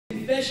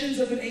Confessions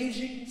of an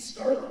Aging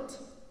Starlet.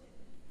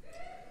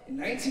 In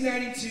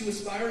 1992,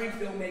 aspiring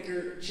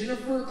filmmaker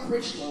Jennifer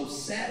Critchlow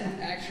sat with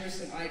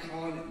actress and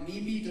icon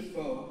Mimi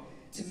Dafoe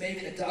to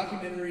make a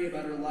documentary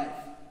about her life.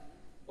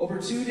 Over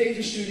 2 days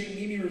of shooting,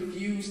 Mimi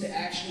refused to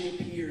actually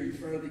appear in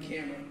front of the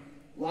camera.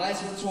 Lies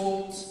were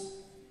told,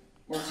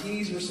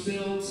 martinis were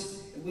spilled,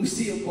 and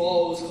Lucille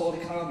Ball was called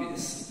a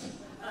communist.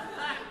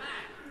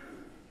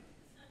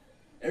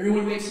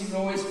 Everyone make some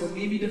noise for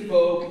Mimi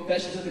Dafoe,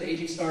 Confessions of an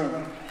Aging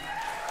Starlet.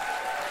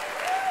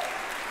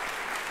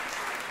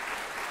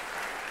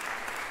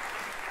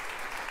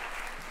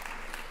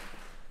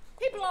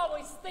 People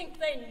always think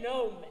they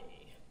know me.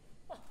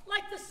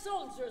 Like the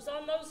soldiers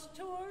on those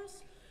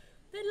tours.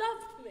 They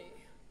loved me,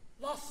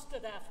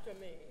 lusted after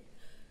me.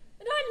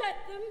 And I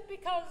let them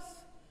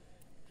because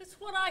it's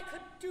what I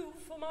could do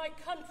for my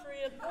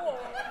country at war.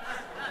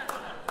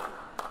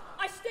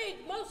 I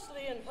stayed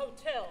mostly in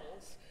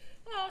hotels,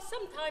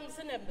 sometimes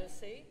an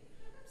embassy,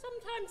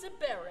 sometimes a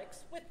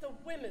barracks with the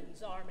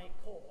Women's Army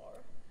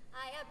Corps.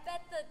 I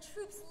bet the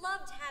troops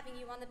loved having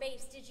you on the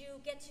base. Did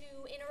you get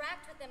to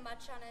interact with them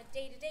much on a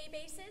day-to-day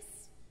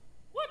basis?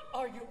 What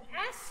are you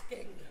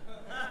asking?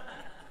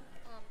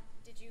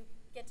 Did you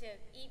get to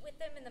eat with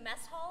them in the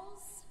mess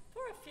halls?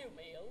 For a few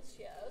meals,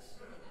 yes.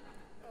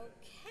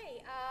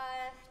 Okay,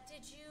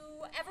 did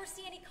you ever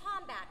see any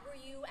combat? Were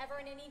you ever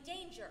in any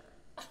danger?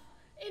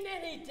 In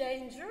any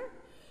danger?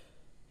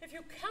 If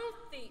you count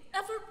the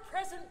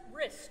ever-present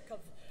risk of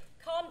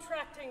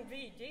contracting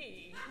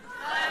VD.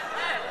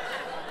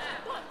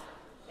 But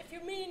if you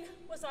mean,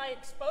 was I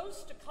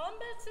exposed to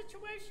combat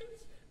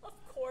situations? Of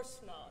course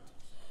not.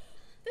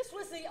 This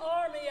was the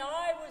army,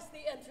 I was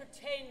the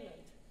entertainment.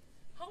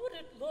 How would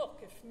it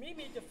look if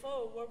Mimi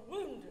Dafoe were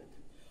wounded,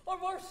 or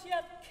worse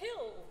yet,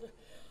 killed,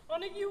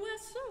 on a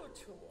USO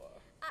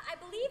tour? I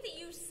believe that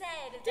you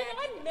said that... Did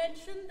I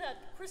mention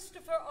that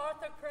Christopher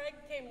Arthur Craig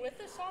came with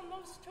us on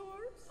those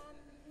tours?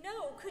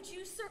 No, could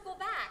you circle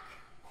back?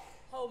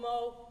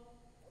 Homo.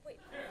 Wait.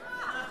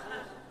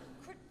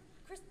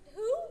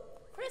 Who?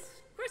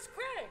 Chris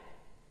Craig.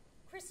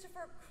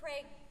 Christopher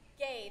Craig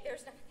gay.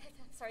 There's no...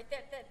 Sorry,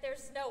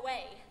 there's no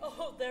way.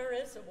 Oh, there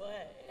is a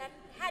way. That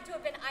had to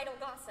have been idle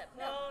gossip.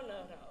 No,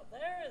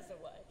 there is a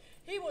way.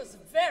 He was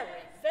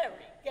very,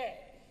 very gay.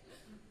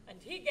 And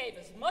he gave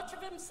as much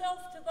of himself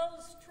to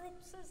those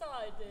troops as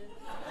I did.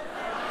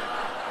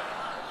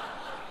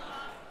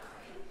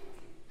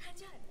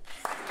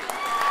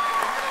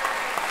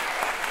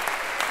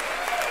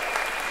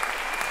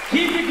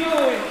 Keep it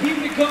going, keep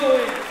it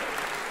going.